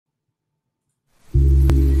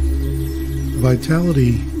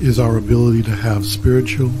Vitality is our ability to have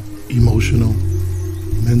spiritual, emotional,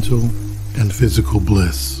 mental, and physical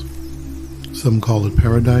bliss. Some call it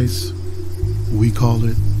paradise. We call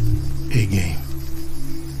it a game.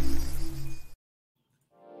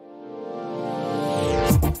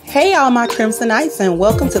 Hey all my Crimsonites, and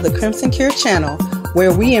welcome to the Crimson Cure channel,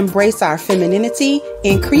 where we embrace our femininity,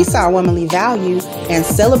 increase our womanly values, and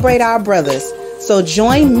celebrate our brothers. So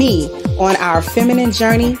join me on our feminine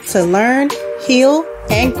journey to learn, heal,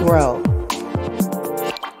 and grow.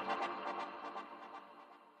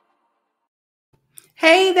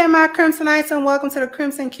 Hey there, my Crimsonites, and welcome to the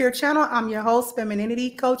Crimson Cure channel. I'm your host,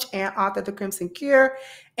 femininity coach, and author of The Crimson Cure,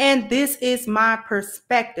 and this is my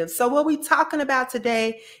perspective. So what we're talking about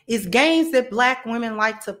today is games that Black women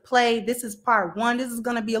like to play. This is part one. This is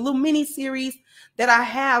going to be a little mini series that I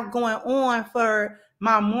have going on for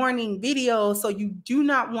my morning videos, so you do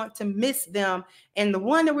not want to miss them. And the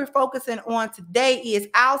one that we're focusing on today is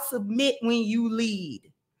I'll submit when you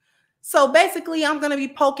lead. So basically, I'm going to be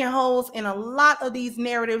poking holes in a lot of these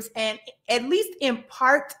narratives, and at least in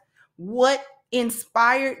part, what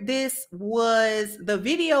inspired this was the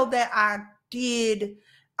video that I did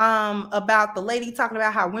about the lady talking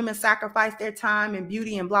about how women sacrifice their time and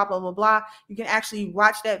beauty and blah, blah, blah, blah. You can actually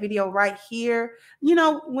watch that video right here. You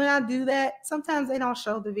know, when I do that, sometimes they don't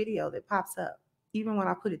show the video that pops up, even when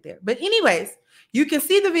I put it there. But anyways, you can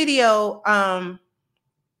see the video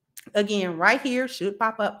again right here, should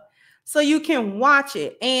pop up. So you can watch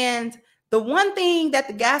it. And the one thing that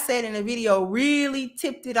the guy said in the video really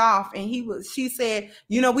tipped it off. And she said,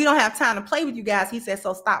 you know, we don't have time to play with you guys. He said,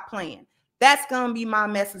 so stop playing. That's going to be my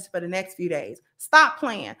message for the next few days. Stop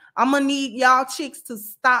playing. I'm going to need y'all chicks to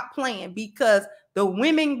stop playing, because the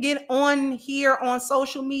women get on here on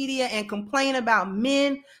social media and complain about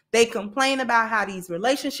men. They complain about how these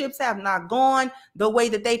relationships have not gone the way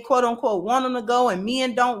that they quote unquote want them to go, and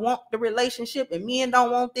men don't want the relationship, and men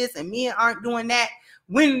don't want this, and men aren't doing that.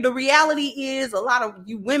 When the reality is, a lot of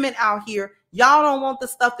you women out here, y'all don't want the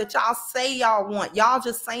stuff that y'all say y'all want. Y'all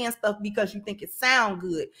just saying stuff because you think it sounds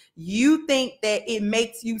good. You think that it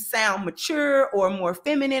makes you sound mature or more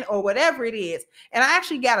feminine or whatever it is. And I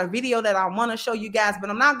actually got a video that I want to show you guys, but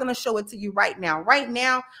I'm not going to show it to you right now. Right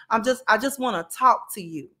now, I just want to talk to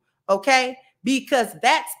you. Okay? Because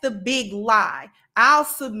that's the big lie. I'll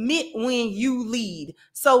submit when you lead.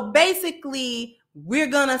 So basically, we're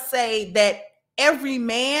going to say that every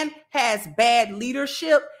man has bad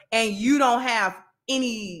leadership and you don't have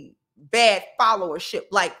any bad followership.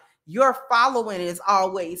 Like, your following is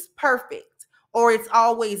always perfect or it's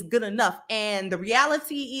always good enough. And the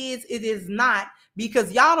reality is it is not,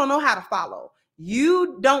 because y'all don't know how to follow.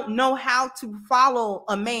 You don't know how to follow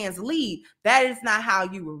a man's lead. That is not how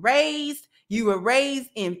you were raised. You were raised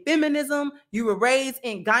in feminism. You were raised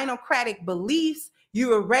in gynocratic beliefs. You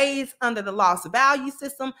were raised under the lost value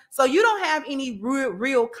system. So you don't have any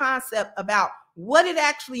real concept about what it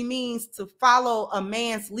actually means to follow a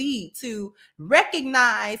man's lead, to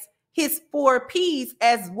recognize his 4 P's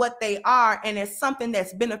as what they are and as something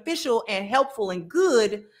that's beneficial and helpful and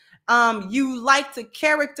good. You like to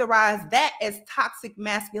characterize that as toxic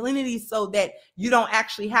masculinity so that you don't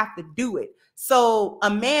actually have to do it. So a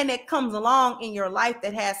man that comes along in your life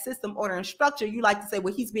that has system, order, and structure, you like to say,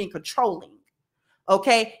 well, he's being controlling.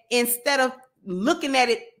 Okay, instead of looking at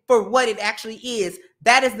it for what it actually is.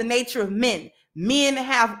 That is the nature of men. Men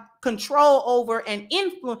have control over and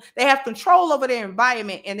influence. They have control over their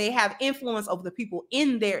environment, and they have influence over the people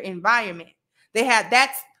in their environment.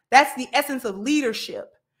 That's the essence of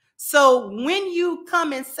leadership. So when you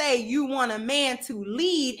come and say you want a man to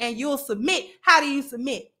lead and you'll submit, how do you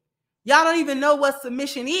submit? Y'all don't even know what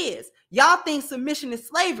submission is. Y'all think submission is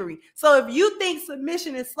slavery. So if you think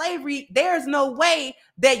submission is slavery, there's no way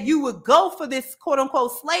that you would go for this quote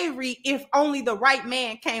unquote slavery if only the right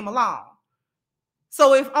man came along.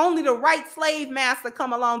 So if only the right slave master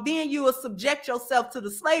come along, then you will subject yourself to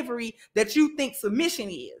the slavery that you think submission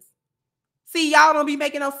is. See, y'all don't be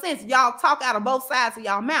making no sense. Y'all talk out of both sides of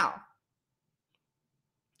y'all mouth.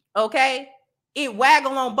 Okay? It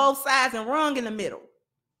waggle on both sides and wrong in the middle.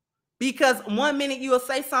 Because one minute you will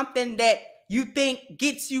say something that you think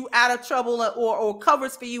gets you out of trouble or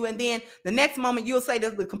covers for you, and then the next moment you'll say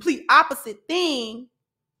the complete opposite thing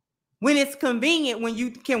when it's convenient, when you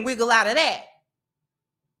can wiggle out of that.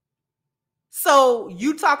 So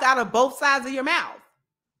you talk out of both sides of your mouth.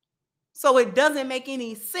 So it doesn't make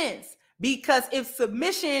any sense, because if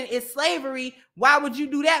submission is slavery, why would you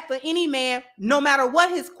do that for any man, no matter what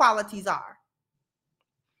his qualities are?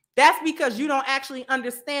 That's because you don't actually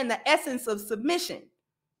understand the essence of submission.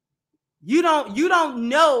 You don't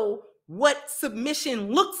know what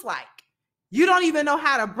submission looks like. You don't even know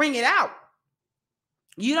how to bring it out.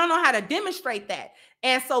 You don't know how to demonstrate that.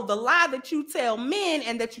 And so the lie that you tell men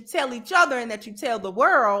and that you tell each other and that you tell the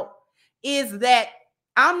world is that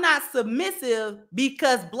I'm not submissive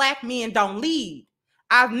because Black men don't lead.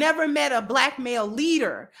 I've never met a Black male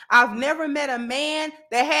leader. I've never met a man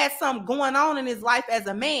that had something going on in his life as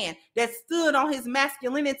a man that stood on his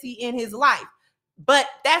masculinity in his life. But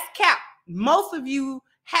that's cap. Most of you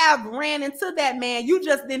have ran into that man. You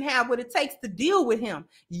just didn't have what it takes to deal with him.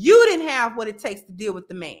 You didn't have what it takes to deal with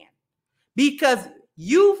the man because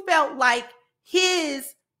you felt like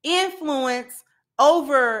his influence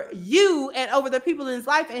over you and over the people in his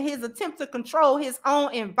life and his attempt to control his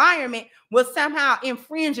own environment was somehow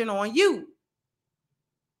infringing on you.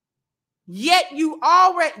 Yet you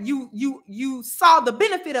already you saw the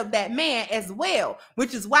benefit of that man as well,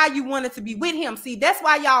 which is why you wanted to be with him. See, that's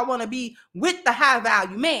why y'all want to be with the high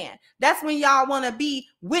value man. That's when y'all want to be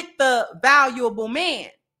with the valuable man.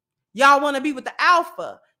 Y'all want to be with the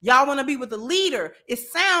alpha. Y'all want to be with the leader. It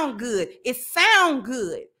sound good. It sound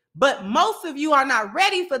good. But most of you are not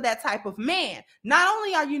ready for that type of man. Not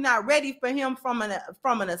only are you not ready for him from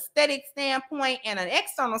an aesthetic standpoint and an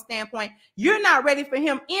external standpoint, you're not ready for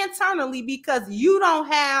him internally because you don't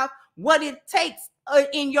have what it takes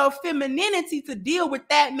in your femininity to deal with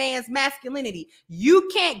that man's masculinity. You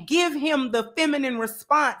can't give him the feminine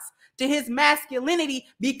response to his masculinity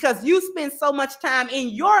because you spend so much time in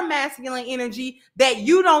your masculine energy that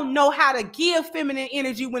you don't know how to give feminine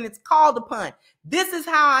energy when it's called upon. This is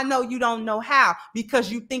how I know you don't know how,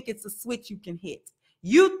 because you think it's a switch you can hit.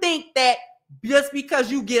 You think that just because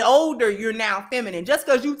you get older, you're now feminine. Just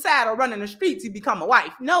because you tired of running the streets, you become a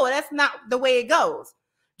wife. No, that's not the way it goes.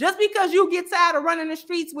 Just because you get tired of running the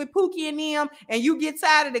streets with Pookie and them, and you get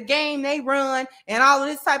tired of the game they run and all of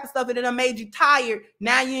this type of stuff that done made you tired.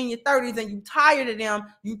 Now you're in your 30s and you tired of them.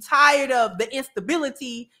 You tired of the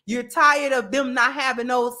instability. You're tired of them not having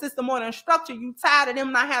no system or no structure. You tired of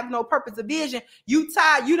them not having no purpose or vision. You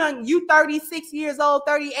tired. You 36 years old,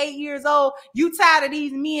 38 years old. You tired of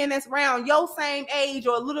these men that's around your same age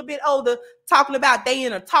or a little bit older talking about they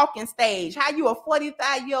in a talking stage. How you a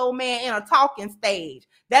 45-year-old man in a talking stage?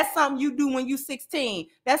 That's something you do when you 16.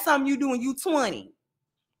 That's something you do when you 20.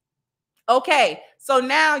 Okay, so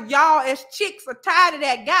now y'all as chicks are tired of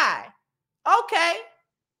that guy. Okay,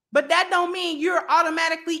 but that don't mean you're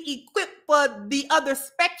automatically equipped for the other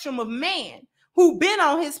spectrum of man who been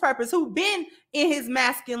on his purpose, who been in his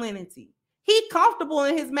masculinity. He comfortable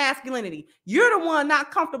in his masculinity. You're the one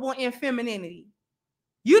not comfortable in femininity.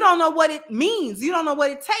 You don't know what it means. You don't know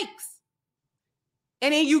what it takes.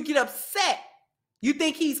 And then you get upset. You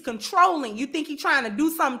think he's controlling. You think he's trying to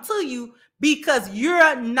do something to you because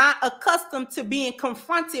you're not accustomed to being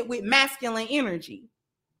confronted with masculine energy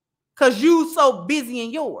because you're so busy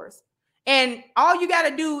in yours. And all you got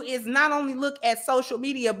to do is not only look at social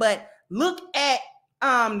media, but look at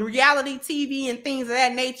reality TV and things of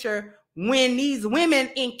that nature when these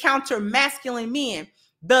women encounter masculine men.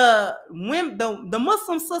 The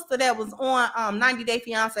Muslim sister that was on 90 Day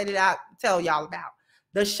Fiance that I tell y'all about,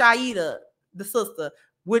 the Shaida, the sister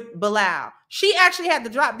with Bilal, she actually had to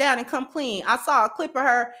drop down and come clean. I saw a clip of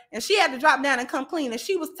her and she had to drop down and come clean. And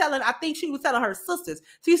she was telling, I think she was telling her sisters,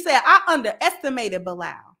 she said, I underestimated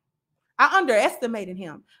Bilal. I underestimated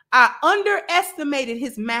him. I underestimated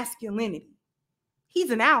his masculinity.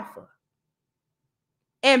 He's an alpha.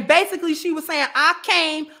 And basically she was saying, I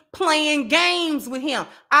came playing games with him.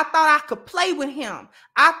 I thought I could play with him.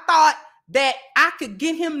 I thought that I could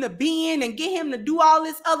get him to bend and get him to do all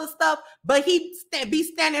this other stuff, but he'd be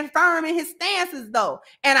standing firm in his stances though.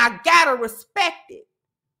 And I gotta respect it.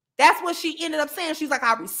 That's what she ended up saying. She's like,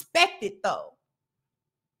 I respect it though.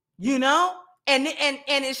 You know? And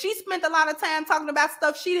she spent a lot of time talking about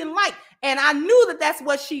stuff she didn't like. And I knew that that's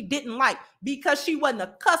what she didn't like because she wasn't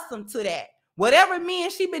accustomed to that. Whatever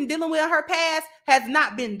men she been dealing with in her past has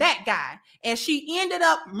not been that guy. And she ended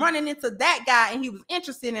up running into that guy and he was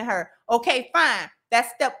interested in her. Okay, fine.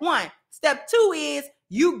 That's step one. Step two is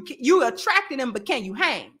you attracted him, but can you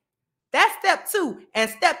hang? That's step two. And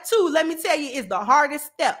step two, let me tell you, is the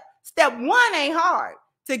hardest step. Step one ain't hard.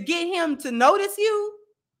 To get him to notice you,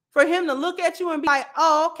 for him to look at you and be like,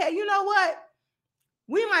 oh, okay, you know what?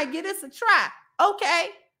 We might give this a try. Okay.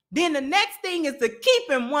 Then the next thing is to keep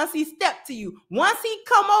him once he stepped to you. Once he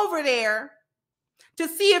come over there to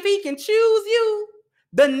see if he can choose you,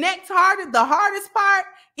 the hardest part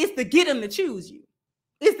is to get him to choose you.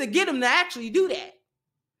 It's to get him to actually do that.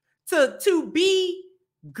 To be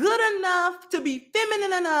good enough, to be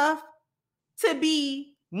feminine enough, to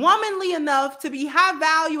be womanly enough, to be high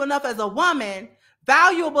value enough as a woman,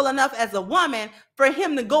 valuable enough as a woman for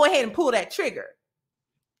him to go ahead and pull that trigger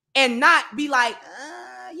and not be like,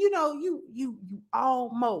 you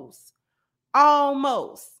almost.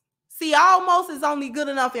 See, almost is only good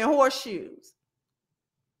enough in horseshoes.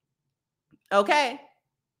 Okay.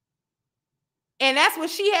 And that's what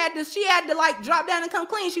she had to like drop down and come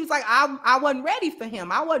clean. She was like, I wasn't ready for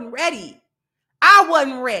him. I wasn't ready.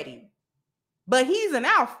 But he's an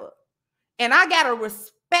alpha. And I gotta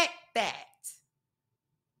respect that.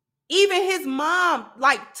 Even his mom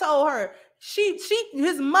like told her,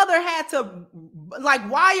 his mother had to like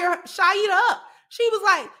wire Shaida up. She was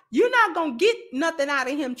like, you're not gonna get nothing out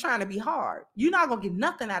of him trying to be hard. You're not gonna get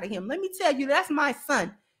nothing out of him. Let me tell you, that's my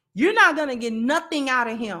son. You're not gonna get nothing out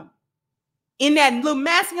of him. In that little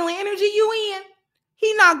masculine energy you in,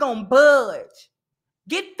 he not gonna budge.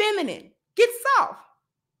 Get feminine. Get soft.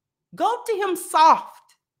 Go to him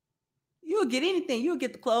soft. You'll get anything. You'll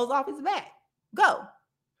get the clothes off his back. Go.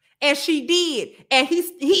 And she did. And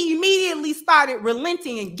he immediately started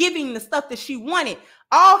relenting and giving the stuff that she wanted.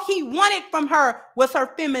 All he wanted from her was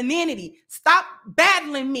her femininity. Stop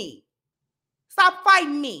battling me. Stop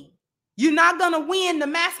fighting me. You're not going to win the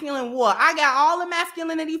masculine war. I got all the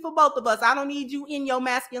masculinity for both of us. I don't need you in your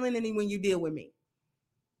masculinity when you deal with me.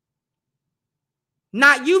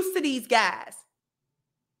 Not used to these guys.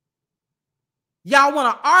 Y'all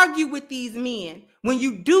want to argue with these men when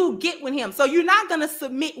you do get with him. So you're not going to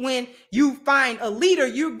submit when you find a leader.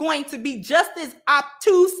 You're going to be just as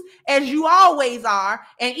obtuse as you always are,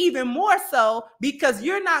 and even more so because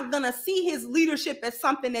you're not going to see his leadership as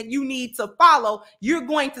something that you need to follow. You're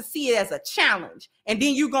going to see it as a challenge. And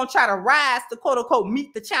then you're going to try to rise to quote unquote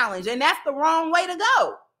meet the challenge. And that's the wrong way to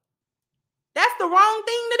go. That's the wrong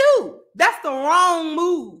thing to do. That's the wrong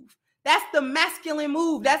move. That's the masculine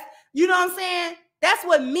move. That's, you know what I'm saying? That's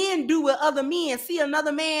what men do with other men. See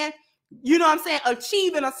another man, you know what I'm saying,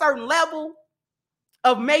 achieving a certain level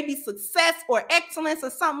of maybe success or excellence or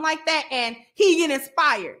something like that, and he get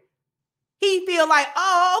inspired. He feel like,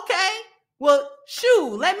 oh, okay, well,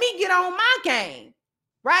 shoot, let me get on my game,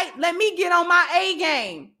 right? Let me get on my A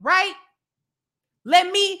game, right?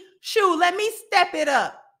 Let me step it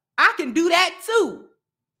up. I can do that too.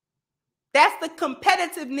 That's the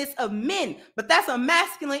competitiveness of men, but that's a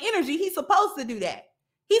masculine energy. He's supposed to do that.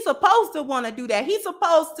 He's supposed to want to do that. He's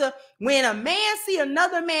supposed to, when a man see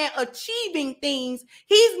another man achieving things,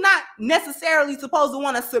 he's not necessarily supposed to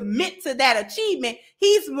want to submit to that achievement.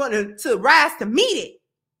 He's wanting to rise to meet it.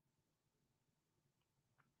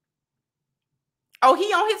 Oh, he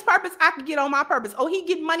on his purpose, I can get on my purpose. Oh, he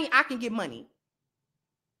get money, I can get money.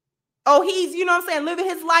 Oh, he's, you know what I'm saying, living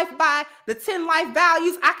his life by the 10 life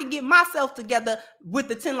values. I can get myself together with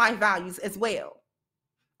the 10 life values as well.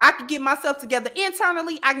 I can get myself together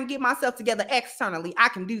internally. I can get myself together externally. I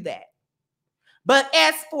can do that. But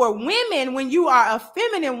as for women, when you are a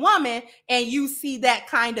feminine woman and you see that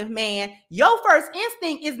kind of man, your first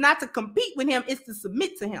instinct is not to compete with him, it's to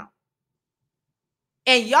submit to him.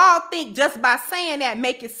 And y'all think just by saying that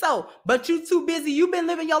make it so. But you too busy. You've been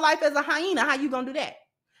living your life as a hyena. How you gonna do that?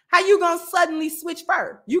 How you gonna suddenly switch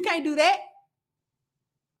fur? You can't do that.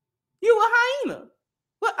 You a hyena.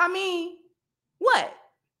 What? I mean, what?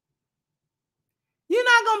 You're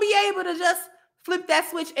not gonna be able to just flip that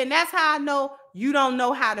switch. And that's how I know you don't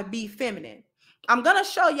know how to be feminine. I'm gonna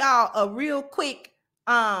show y'all a real quick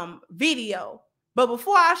video. But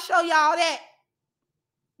before I show y'all that,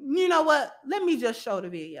 you know what? Let me just show the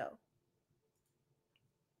video.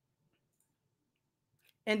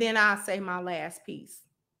 And then I'll say my last piece.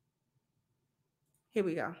 Here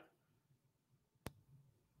we go.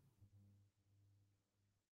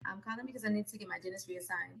 I'm calling because I need to get my dentist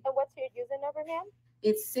reassigned. And what's your user number, ma'am?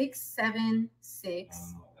 It's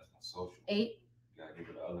 676 No, that's not social. 8. You gotta give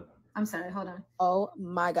her the other number. I'm sorry, hold on. Oh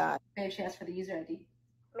my God. Babe, she asked for the user ID.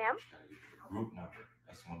 Ma'am? You gotta give her the group number.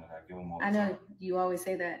 That's the one that I give them all. I know you always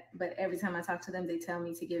say that, but every time I talk to them, they tell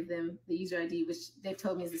me to give them the user ID, which they've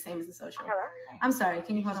told me is the same as the social. Hello? I'm sorry,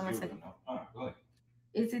 can you hold on one Just give second? her the number. Go ahead.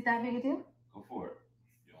 Is it that big a deal? Go for it.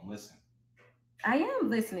 You don't listen. I am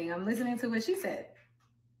listening. I'm listening to what she said.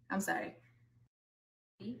 I'm sorry.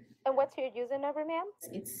 And what's your user number, ma'am?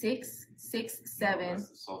 It's No, 667. that's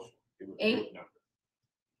the social. Give her the 8. group number.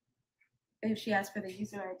 Babe, she asked for the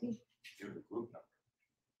user ID. Give her the group number.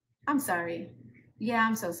 I'm sorry. Yeah,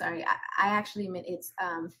 I'm so sorry. I actually meant it's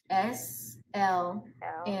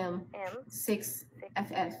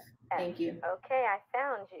SLM6FF. Thank you. Okay, I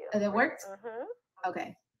found you. That worked? Mm-hmm.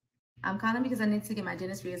 Okay. I'm calling because I need to get my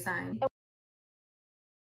dentist reassigned.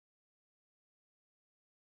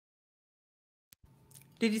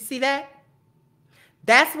 Did you see that?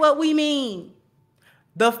 That's what we mean.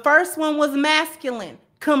 The first one was masculine,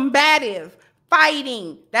 combative,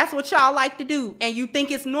 fighting. That's what y'all like to do. And you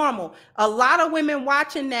think it's normal. A lot of women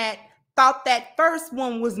watching that thought that first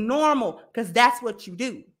one was normal because that's what you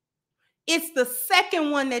do. It's the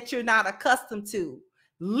second one that you're not accustomed to.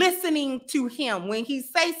 Listening to him when he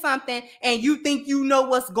say something and you think you know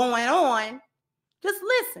what's going on, just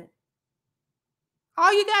listen.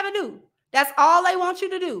 All you got to do. That's all they want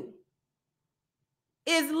you to do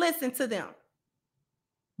is listen to them.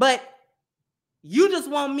 But you just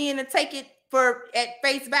want men to take it at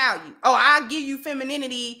face value. Oh, I'll give you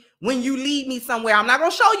femininity when you lead me somewhere. I'm not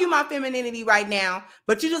going to show you my femininity right now,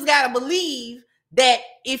 but you just got to believe that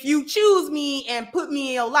if you choose me and put me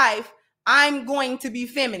in your life, I'm going to be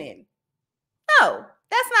feminine. No,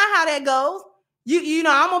 that's not how that goes. You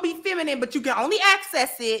know, I'm going to be feminine, but you can only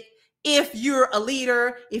access it if you're a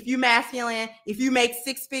leader, if you're masculine, if you make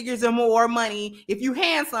 6 figures or more money, if you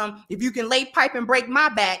handsome, if you can lay pipe and break my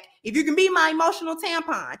back, if you can be my emotional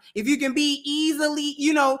tampon, if you can be easily,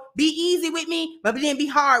 you know, be easy with me, but then be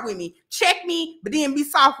hard with me. Check me, but then be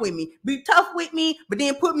soft with me. Be tough with me, but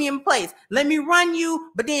then put me in place. Let me run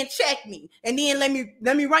you, but then check me. And then let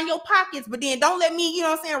me run your pockets, but then don't let me, you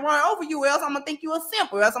know what I'm saying, run over you, or else I'm gonna think you a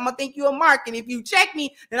simp, or else I'm gonna think you a mark. And if you check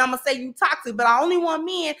me, then I'm gonna say you toxic. But I only want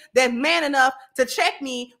men that's man enough to check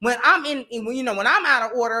me when I'm when I'm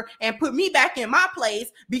out of order and put me back in my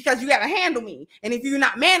place, because you gotta handle me. And if you're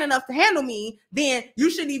not man enough to handle me, then you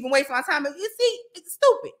shouldn't even waste my time. You see, it's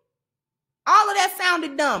stupid. All of that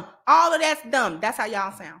sounded dumb. All of that's dumb. That's how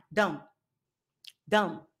y'all sound. Dumb.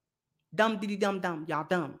 Dumb. Dumb diddy dumb dumb. Y'all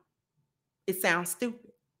dumb. It sounds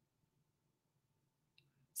stupid.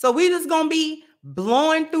 So we just gonna be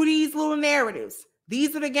blowing through these little narratives.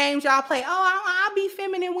 These are the games y'all play. Oh, I'll be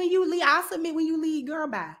feminine when you lead. I'll submit when you lead. Girl,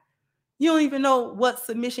 bye. You don't even know what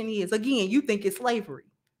submission is. Again, you think it's slavery.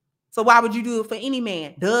 So why would you do it for any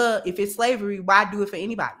man? Duh, if it's slavery, why do it for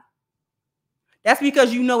anybody? That's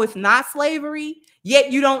because you know it's not slavery,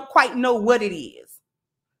 yet you don't quite know what it is.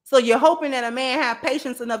 So you're hoping that a man have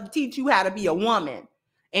patience enough to teach you how to be a woman.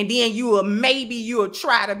 And then you'll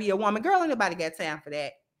try to be a woman. Girl, ain't nobody got time for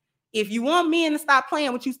that. If you want men to stop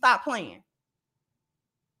playing with you, stop playing.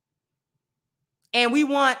 And we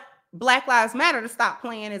want Black Lives Matter to stop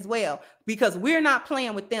playing as well, because we're not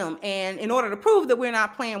playing with them. And in order to prove that we're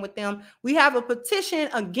not playing with them, we have a petition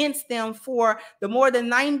against them for the more than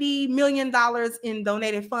 $90 million in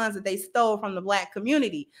donated funds that they stole from the Black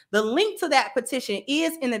community. The link to that petition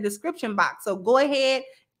is in the description box. So go ahead,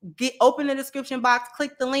 open the description box,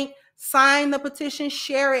 click the link, sign the petition,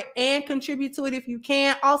 share it, and contribute to it if you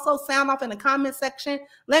can. Also, sound off in the comment section.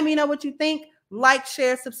 Let me know what you think. Like,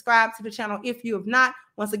 share, subscribe to the channel if you have not.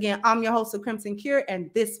 Once again, I'm your host of Crimson Cure, and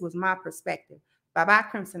this was my perspective. Bye-bye,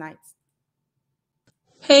 Crimsonites.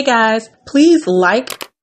 Hey guys, please like,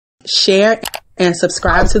 share, and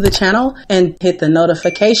subscribe to the channel and hit the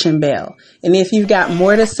notification bell. And if you've got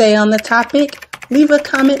more to say on the topic, leave a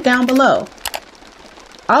comment down below.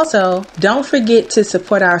 Also, don't forget to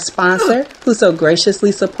support our sponsor, who so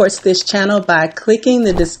graciously supports this channel by clicking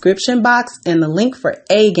the description box and the link for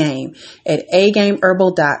A-Game at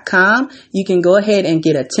agameherbal.com. You can go ahead and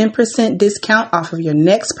get a 10% discount off of your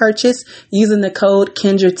next purchase using the code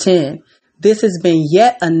Kendra10. This has been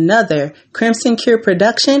yet another Crimson Cure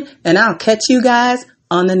production, and I'll catch you guys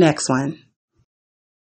on the next one.